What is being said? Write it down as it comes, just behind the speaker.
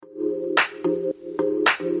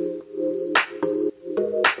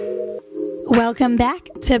Welcome back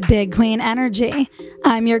to Big Queen Energy.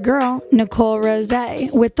 I'm your girl, Nicole Rose,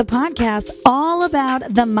 with the podcast all about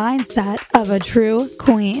the mindset of a true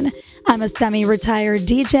queen. I'm a semi-retired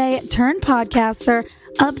DJ turned podcaster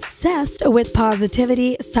obsessed with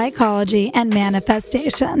positivity, psychology, and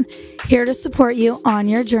manifestation. Here to support you on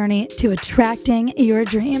your journey to attracting your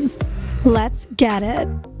dreams. Let's get it.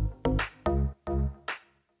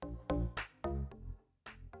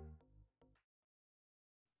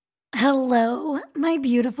 Hello, my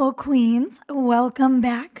beautiful queens. Welcome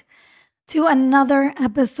back to another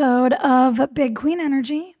episode of Big Queen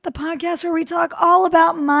Energy, the podcast where we talk all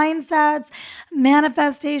about mindsets,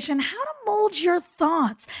 manifestation, how to mold your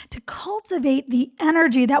thoughts to cultivate the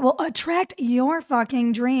energy that will attract your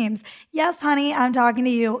fucking dreams. Yes, honey, I'm talking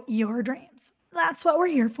to you, your dreams. That's what we're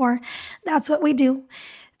here for. That's what we do.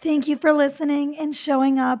 Thank you for listening and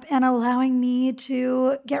showing up and allowing me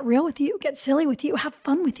to get real with you, get silly with you, have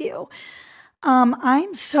fun with you.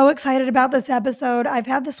 I'm so excited about this episode. I've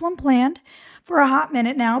had this one planned for a hot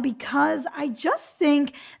minute now because I just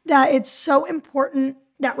think that it's so important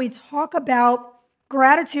that we talk about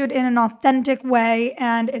gratitude in an authentic way.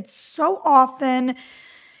 And it's so often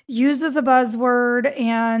used as a buzzword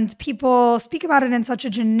and people speak about it in such a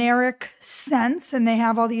generic sense. And they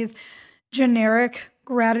have all these generic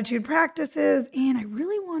gratitude practices. And I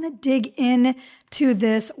really want to dig into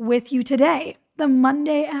this with you today. The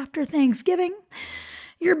Monday after Thanksgiving.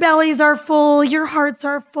 Your bellies are full, your hearts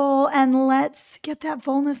are full, and let's get that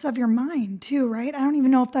fullness of your mind too, right? I don't even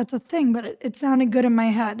know if that's a thing, but it sounded good in my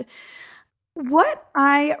head. What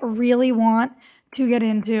I really want to get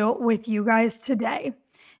into with you guys today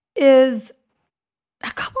is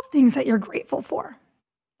a couple things that you're grateful for.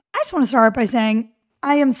 I just want to start by saying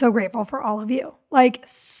I am so grateful for all of you. Like,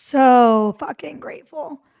 so fucking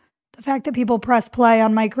grateful. The fact that people press play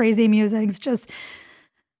on my crazy musings just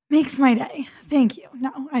makes my day. Thank you.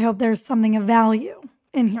 No, I hope there's something of value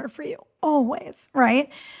in here for you. Always, right?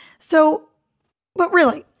 So, but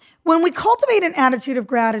really, when we cultivate an attitude of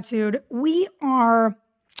gratitude, we are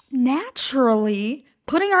naturally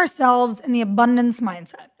putting ourselves in the abundance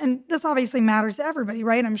mindset. And this obviously matters to everybody,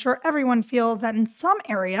 right? I'm sure everyone feels that in some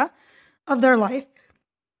area of their life,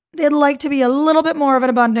 they'd like to be a little bit more of an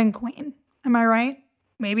abundant queen. Am I right?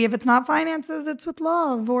 Maybe if it's not finances, it's with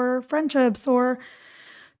love or friendships or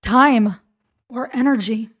time or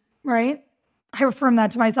energy, right? I affirm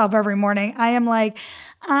that to myself every morning. I am like,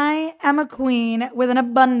 I am a queen with an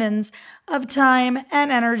abundance of time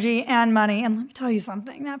and energy and money. And let me tell you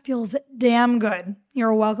something, that feels damn good.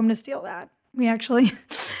 You're welcome to steal that. We actually,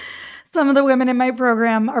 some of the women in my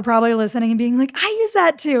program are probably listening and being like, I use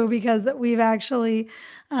that too, because we've actually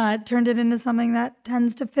turned it into something that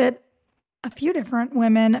tends to fit a few different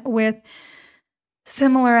women with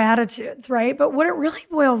similar attitudes, right? But what it really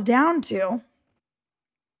boils down to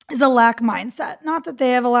is a lack mindset. Not that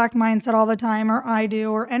they have a lack mindset all the time, or I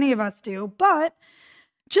do, or any of us do, but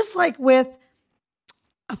just like with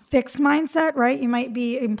a fixed mindset, right? You might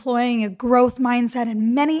be employing a growth mindset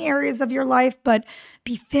in many areas of your life, but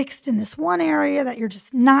be fixed in this one area that you're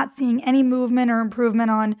just not seeing any movement or improvement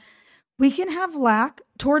on. We can have lack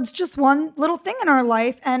towards just one little thing in our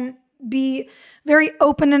life and be very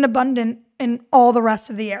open and abundant in all the rest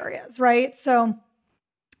of the areas, right? So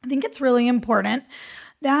I think it's really important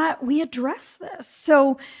that we address this.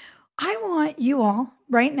 So I want you all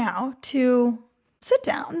right now to sit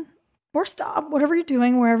down or stop, whatever you're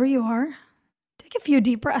doing, wherever you are. Take a few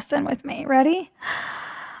deep breaths in with me. Ready?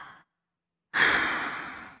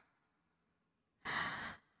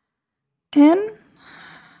 In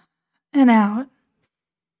and out.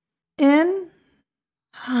 In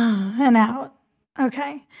and out.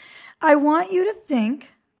 Okay. I want you to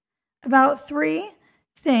think about 3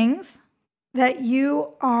 things that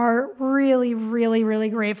you are really, really, really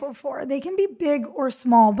grateful for. They can be big or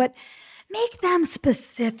small, but make them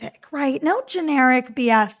specific, right? No generic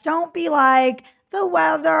BS. Don't be like the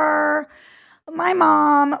weather, my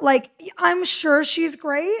mom. Like, I'm sure she's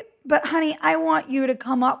great, but honey, I want you to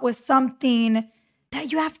come up with something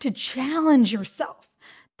that you have to challenge yourself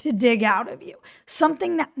to dig out of you.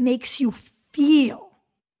 Something that makes you feel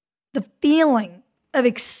the feeling of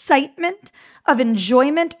excitement, of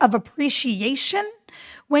enjoyment, of appreciation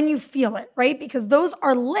when you feel it, right? Because those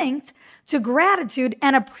are linked to gratitude,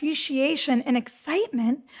 and appreciation and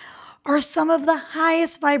excitement are some of the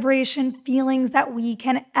highest vibration feelings that we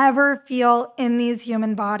can ever feel in these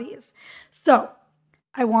human bodies. So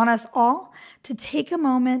I want us all to take a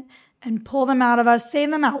moment and pull them out of us, say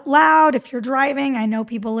them out loud. If you're driving, I know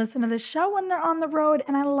people listen to this show when they're on the road,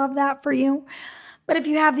 and I love that for you. But if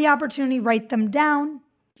you have the opportunity, write them down.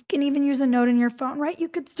 can even use a note in your phone, right? You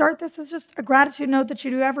could start this as just a gratitude note that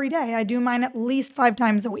you do every day. I do mine at least 5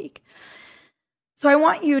 times a week. So I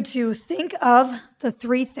want you to think of the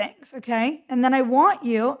 3 things, okay? And then I want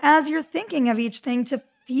you, as you're thinking of each thing, to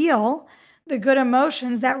feel the good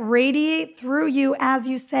emotions that radiate through you as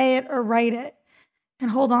you say it or write it.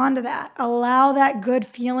 And hold on to that. Allow that good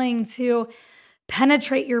feeling to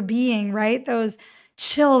penetrate your being, right? Those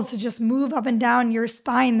chills to just move up and down your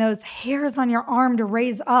spine, those hairs on your arm to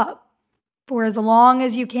raise up for as long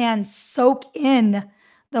as you can. Soak in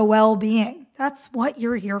the well-being. That's what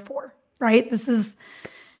you're here for, right? This is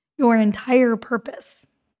your entire purpose.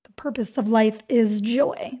 The purpose of life is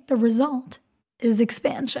joy. The result is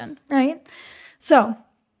expansion, right? So,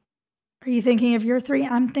 are you thinking of your 3?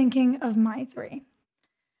 I'm thinking of my 3.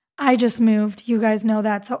 I just moved. You guys know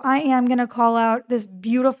that. So I am going to call out this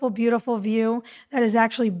beautiful, beautiful view that is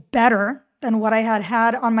actually better than what I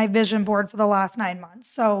had on my vision board for the last 9 months.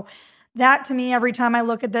 So that, to me, every time I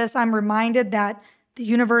look at this, I'm reminded that the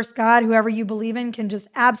universe, God, whoever you believe in, can just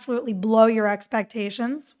absolutely blow your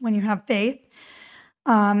expectations when you have faith.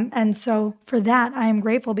 And so for that, I am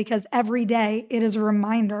grateful because every day it is a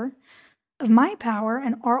reminder of my power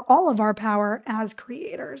and all of our power as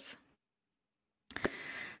creators.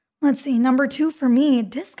 Let's see. Number 2 for me,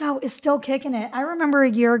 disco is still kicking it. I remember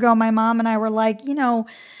a year ago, my mom and I were like,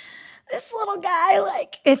 this little guy,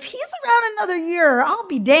 like, if he's around another year, I'll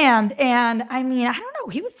be damned. And I mean, I don't know.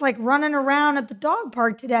 He was like running around at the dog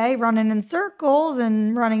park today, running in circles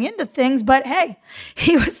and running into things. But hey,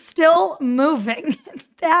 he was still moving.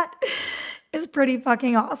 That is pretty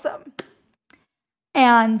fucking awesome.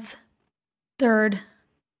 And third,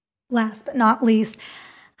 last but not least,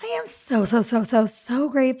 I am so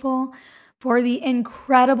grateful for the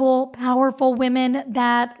incredible, powerful women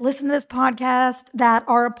that listen to this podcast, that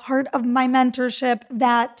are a part of my mentorship,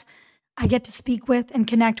 that I get to speak with and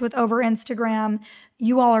connect with over Instagram.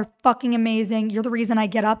 You all are fucking amazing. You're the reason I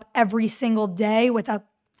get up every single day with a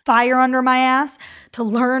fire under my ass to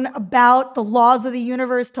learn about the laws of the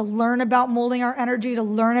universe, to learn about molding our energy, to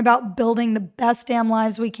learn about building the best damn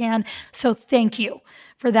lives we can. So thank you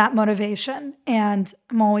for that motivation. And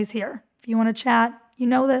I'm always here. If you want to chat, you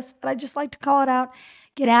know this, but I just like to call it out.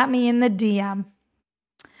 Get at me in the DM.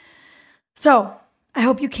 So I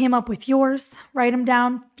hope you came up with yours. Write them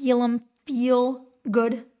down. Feel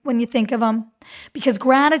good when you think of them. Because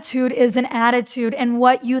gratitude is an attitude, and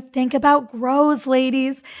what you think about grows,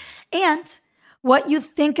 ladies. And what you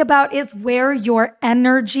think about is where your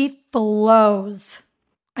energy flows.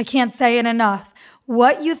 I can't say it enough.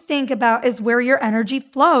 What you think about is where your energy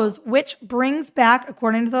flows, which brings back,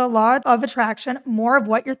 according to the law of attraction, more of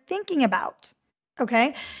what you're thinking about.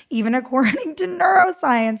 Okay? Even according to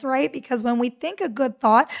neuroscience, right? Because when we think a good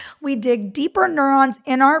thought, we dig deeper neurons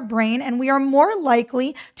in our brain and we are more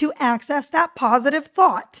likely to access that positive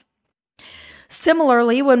thought.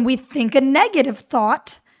 Similarly, when we think a negative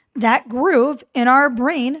thought, that groove in our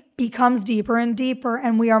brain becomes deeper and deeper,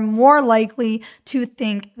 and we are more likely to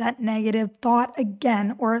think that negative thought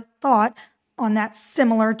again, or a thought on that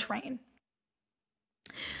similar train.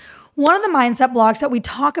 One of the mindset blocks that we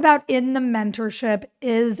talk about in the mentorship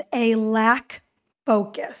is a lack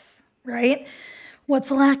focus, right? What's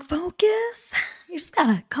a lack focus? You just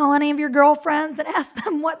gotta call any of your girlfriends and ask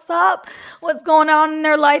them what's up, what's going on in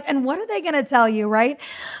their life, and what are they gonna tell you, right?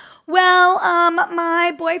 Well,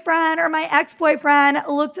 my boyfriend or my ex-boyfriend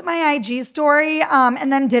looked at my IG story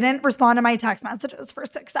and then didn't respond to my text messages for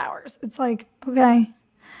 6 hours. It's like, okay,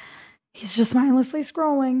 he's just mindlessly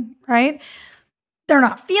scrolling, right? They're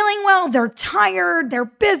not feeling well. They're tired. They're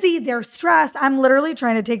busy. They're stressed. I'm literally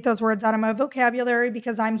trying to take those words out of my vocabulary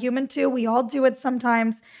because I'm human too. We all do it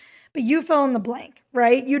sometimes. But you fill in the blank,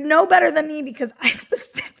 right? You know better than me because I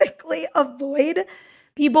specifically avoid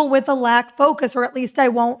people with a lack focus, or at least I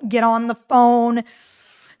won't get on the phone,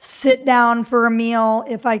 sit down for a meal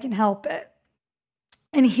if I can help it.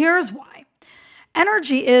 And here's why.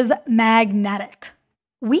 Energy is magnetic.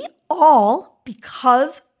 We all,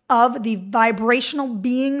 because of the vibrational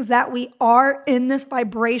beings that we are in this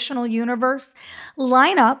vibrational universe,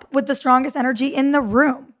 line up with the strongest energy in the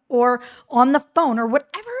room or on the phone or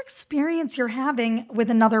whatever experience you're having with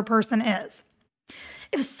another person is.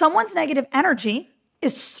 If someone's negative energy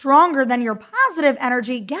is stronger than your positive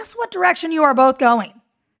energy, guess what direction you are both going?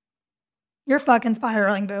 You're fucking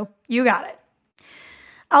spiraling, boo. You got it.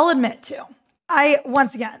 I'll admit too.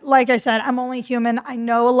 Once again, like I said, I'm only human. I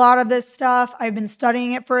know a lot of this stuff. I've been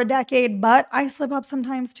studying it for a decade, but I slip up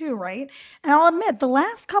sometimes too, right? And I'll admit the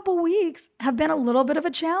last couple weeks have been a little bit of a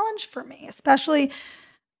challenge for me, especially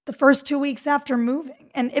the first 2 weeks after moving.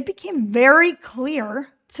 And it became very clear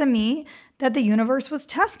to me that the universe was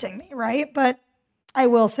testing me, right? But I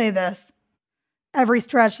will say this, every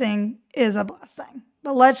stretch thing is a blessing.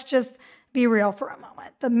 But let's just be real for a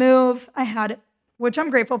moment. The move I had, which I'm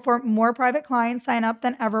grateful for, more private clients sign up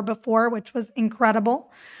than ever before, which was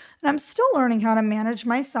incredible. And I'm still learning how to manage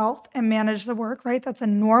myself and manage the work, right? That's a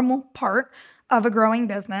normal part of a growing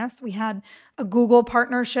business. We had a Google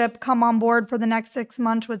partnership come on board for the next 6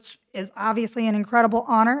 months, which is obviously an incredible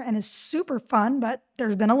honor and is super fun, but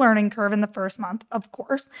there's been a learning curve in the first month, of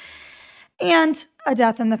course. And a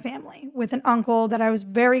death in the family with an uncle that I was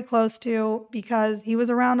very close to because he was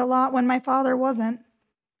around a lot when my father wasn't.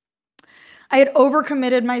 I had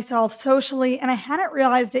overcommitted myself socially and I hadn't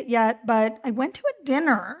realized it yet, but I went to a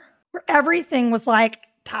dinner where everything was like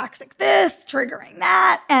toxic this, triggering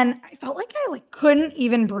that. And I felt like I couldn't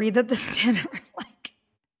even breathe at this dinner.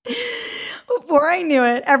 Before I knew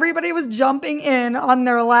it, everybody was jumping in on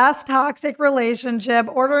their last toxic relationship,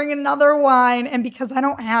 ordering another wine. And because I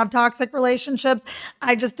don't have toxic relationships,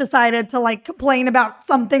 I just decided to complain about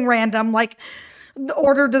something random, like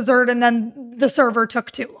order dessert and then the server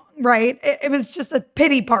took too long, right? It was just a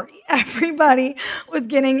pity party. Everybody was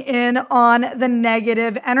getting in on the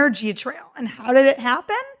negative energy trail. And how did it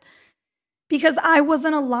happen? Because I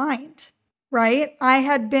wasn't aligned. Right? I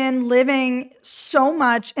had been living so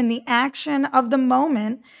much in the action of the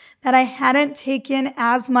moment that I hadn't taken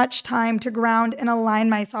as much time to ground and align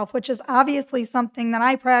myself, which is obviously something that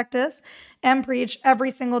I practice and preach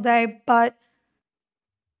every single day, but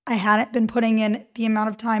I hadn't been putting in the amount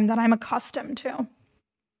of time that I'm accustomed to.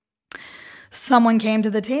 Someone came to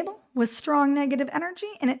the table with strong negative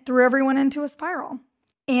energy and it threw everyone into a spiral.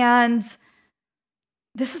 And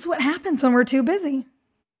this is what happens when we're too busy,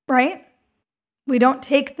 right? We don't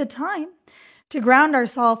take the time to ground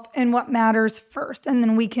ourselves in what matters first. And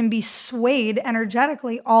then we can be swayed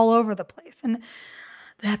energetically all over the place. And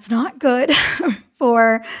that's not good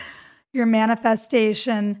for your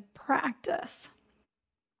manifestation practice.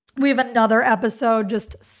 We have another episode,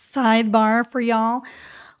 just sidebar for y'all,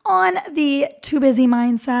 on the too busy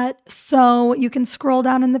mindset. So you can scroll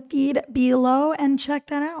down in the feed below and check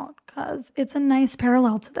that out because it's a nice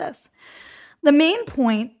parallel to this. The main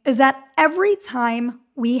point is that every time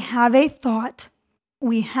we have a thought,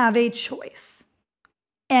 we have a choice.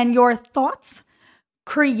 And your thoughts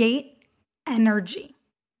create energy.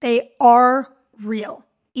 They are real,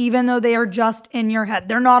 even though they are just in your head.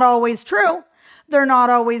 They're not always true. They're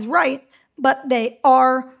not always right, but they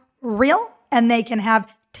are real and they can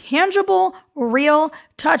have tangible, real,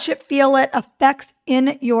 touch it, feel it effects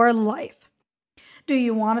in your life. Do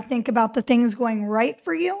you want to think about the things going right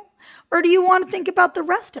for you? Or do you want to think about the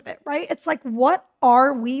rest of it, right? It's like, what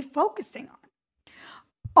are we focusing on?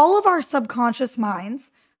 All of our subconscious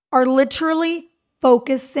minds are literally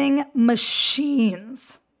focusing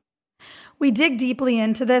machines. We dig deeply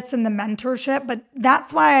into this in the mentorship, but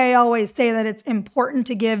that's why I always say that it's important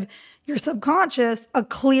to give your subconscious a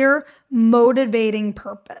clear, motivating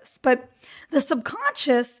purpose. But the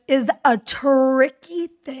subconscious is a tricky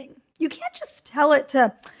thing. You can't just tell it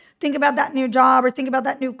to think about that new job or think about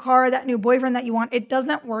that new car, that new boyfriend that you want. It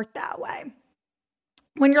doesn't work that way.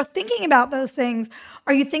 When you're thinking about those things,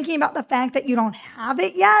 are you thinking about the fact that you don't have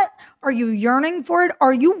it yet? Are you yearning for it?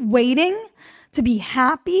 Are you waiting to be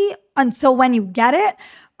happy until when you get it?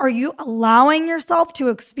 Are you allowing yourself to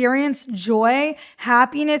experience joy,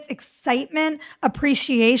 happiness, excitement,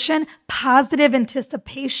 appreciation, positive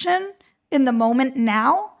anticipation in the moment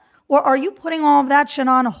now? Or are you putting all of that shit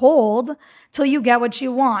on hold till you get what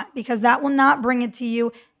you want? Because that will not bring it to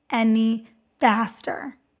you any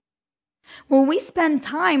faster. When we spend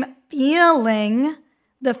time feeling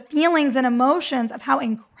the feelings and emotions of how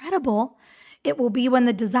incredible it will be when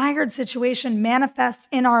the desired situation manifests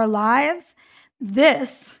in our lives,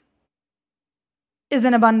 this is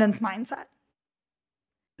an abundance mindset.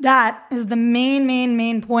 That is the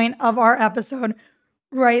main point of our episode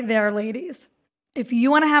right there, ladies. If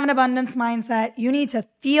you want to have an abundance mindset, you need to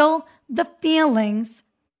feel the feelings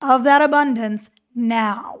of that abundance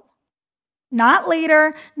now. Not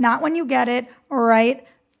later, not when you get it, right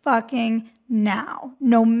fucking now.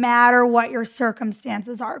 No matter what your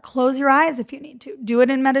circumstances are. Close your eyes if you need to. Do it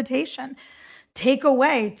in meditation. Take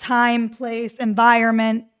away time, place,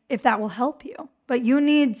 environment, if that will help you. But you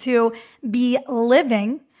need to be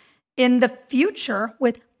living in the future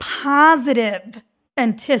with positive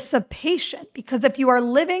anticipation, because if you are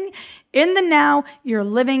living in the now, you're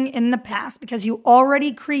living in the past because you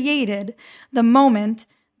already created the moment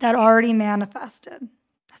that already manifested.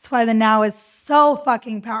 That's why the now is so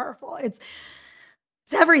fucking powerful. It's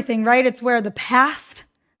everything, right? It's where the past,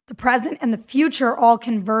 the present, and the future all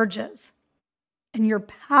converges. and your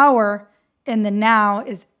power in the now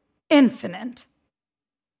is infinite.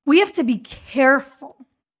 We have to be careful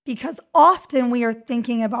because often we are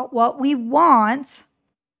thinking about what we want.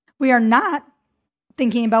 We are not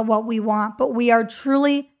thinking about what we want, but we are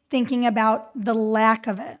truly thinking about the lack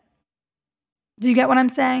of it. Do you get what I'm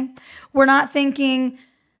saying? We're not thinking,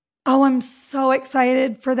 oh, I'm so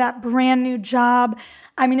excited for that brand new job.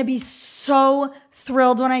 I'm going to be so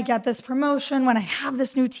thrilled when I get this promotion, when I have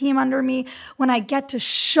this new team under me, when I get to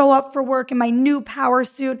show up for work in my new power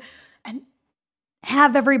suit and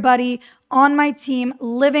have everybody on my team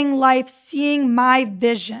living life, seeing my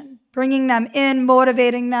vision, bringing them in,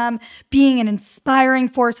 motivating them, being an inspiring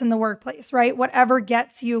force in the workplace, right? Whatever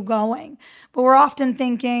gets you going. But we're often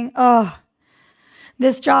thinking, oh,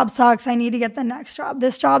 this job sucks. I need to get the next job.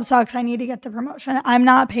 This job sucks. I need to get the promotion. I'm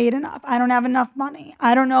not paid enough. I don't have enough money.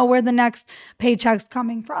 I don't know where the next paycheck's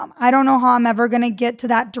coming from. I don't know how I'm ever going to get to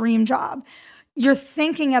that dream job. You're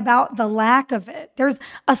thinking about the lack of it. There's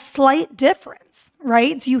a slight difference,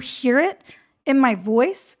 right? Do you hear it in my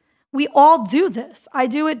voice? We all do this. I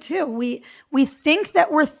do it too. We think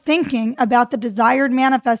that we're thinking about the desired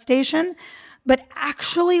manifestation, but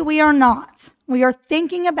actually we are not. We are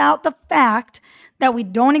thinking about the fact that we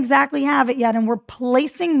don't exactly have it yet, and we're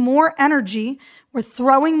placing more energy, we're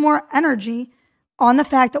throwing more energy on the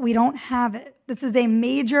fact that we don't have it. This is a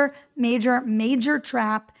major, major, major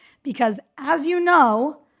trap because, as you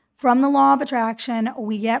know, from the law of attraction,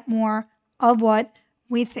 we get more of what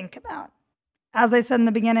we think about. As I said in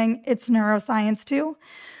the beginning, it's neuroscience too.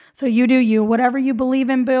 So you do you. Whatever you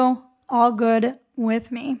believe in, boo, all good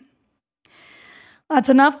with me. That's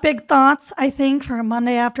enough big thoughts, I think, for a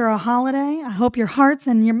Monday after a holiday. I hope your hearts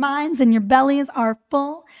and your minds and your bellies are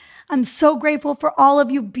full. I'm so grateful for all of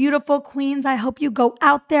you beautiful queens. I hope you go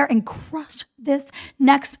out there and crush this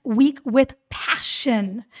next week with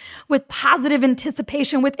passion, with positive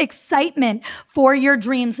anticipation, with excitement for your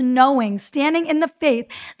dreams, knowing, standing in the faith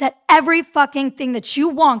that every fucking thing that you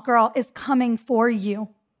want, girl, is coming for you.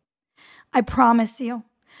 I promise you.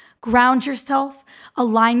 Ground yourself,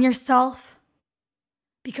 align yourself,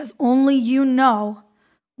 because only you know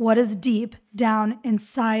what is deep down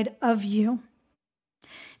inside of you.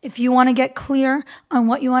 If you want to get clear on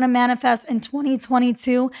what you want to manifest in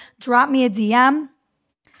 2022, drop me a DM.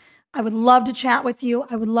 I would love to chat with you.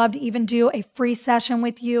 I would love to even do a free session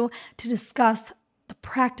with you to discuss the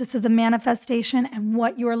practices of manifestation and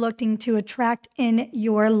what you are looking to attract in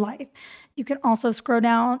your life. You can also scroll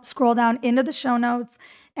down into the show notes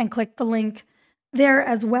and click the link there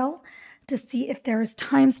as well to see if there is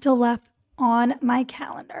time still left on my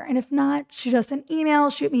calendar. And if not, shoot us an email,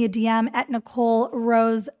 shoot me a DM at Nicole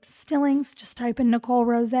Rose Stillings. Just type in Nicole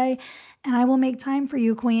Rose and I will make time for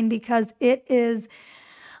you, queen, because it is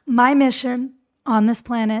my mission on this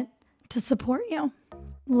planet to support you.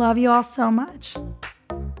 Love you all so much.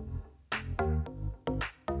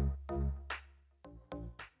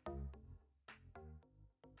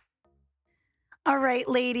 All right,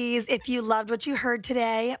 ladies, if you loved what you heard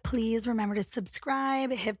today, please remember to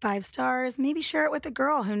subscribe, hit 5 stars, maybe share it with a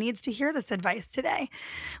girl who needs to hear this advice today.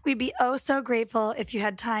 We'd be oh so grateful if you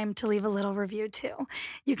had time to leave a little review too.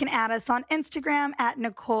 You can add us on Instagram at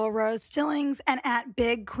Nicole Rose Stillings and at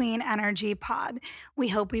Big Queen Energy Pod. We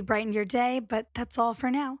hope we brightened your day, but that's all for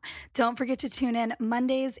now. Don't forget to tune in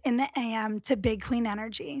Mondays in the AM to Big Queen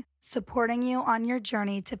Energy, supporting you on your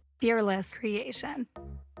journey to fearless creation.